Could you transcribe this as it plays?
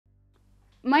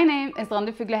My name is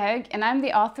Randi Fuglehaug and I'm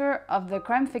the author of the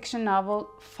crime fiction novel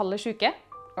Fallschirm,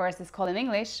 or as it's called in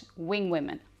English, Wing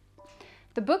Women.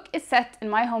 The book is set in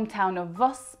my hometown of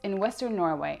Voss in western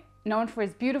Norway, known for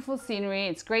its beautiful scenery,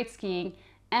 its great skiing,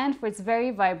 and for its very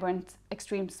vibrant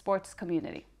extreme sports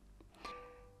community.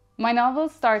 My novel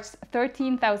starts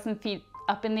 13,000 feet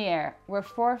up in the air, where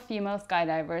 4 female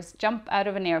skydivers jump out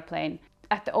of an airplane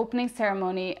at the opening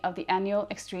ceremony of the annual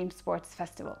Extreme Sports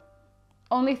Festival.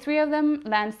 Only 3 of them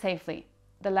land safely.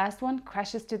 The last one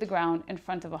crashes to the ground in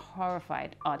front of a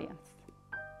horrified audience.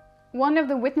 One of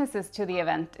the witnesses to the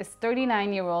event is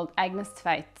 39-year-old Agnes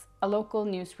Tveit, a local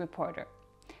news reporter.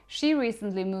 She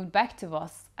recently moved back to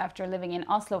Voss after living in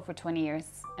Oslo for 20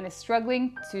 years and is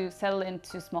struggling to settle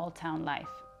into small town life.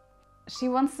 She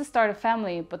wants to start a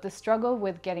family, but the struggle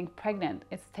with getting pregnant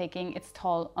is taking its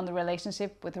toll on the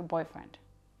relationship with her boyfriend.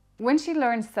 When she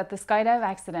learns that the skydive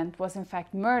accident was in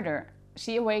fact murder,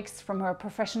 she awakes from her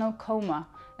professional coma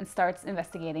and starts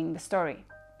investigating the story.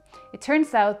 It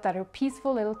turns out that her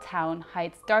peaceful little town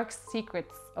hides dark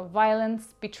secrets of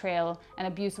violence, betrayal, and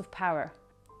abuse of power.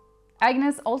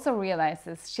 Agnes also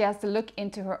realizes she has to look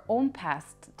into her own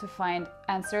past to find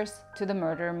answers to the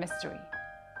murder mystery.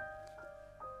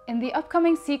 In the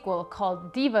upcoming sequel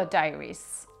called Diva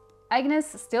Diaries, Agnes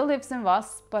still lives in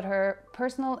Voss, but her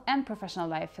personal and professional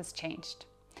life has changed.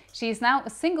 She is now a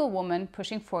single woman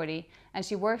pushing 40 and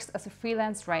she works as a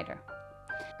freelance writer.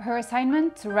 Her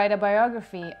assignment to write a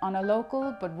biography on a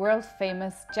local but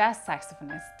world-famous jazz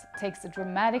saxophonist takes a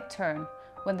dramatic turn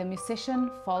when the musician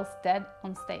falls dead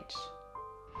on stage.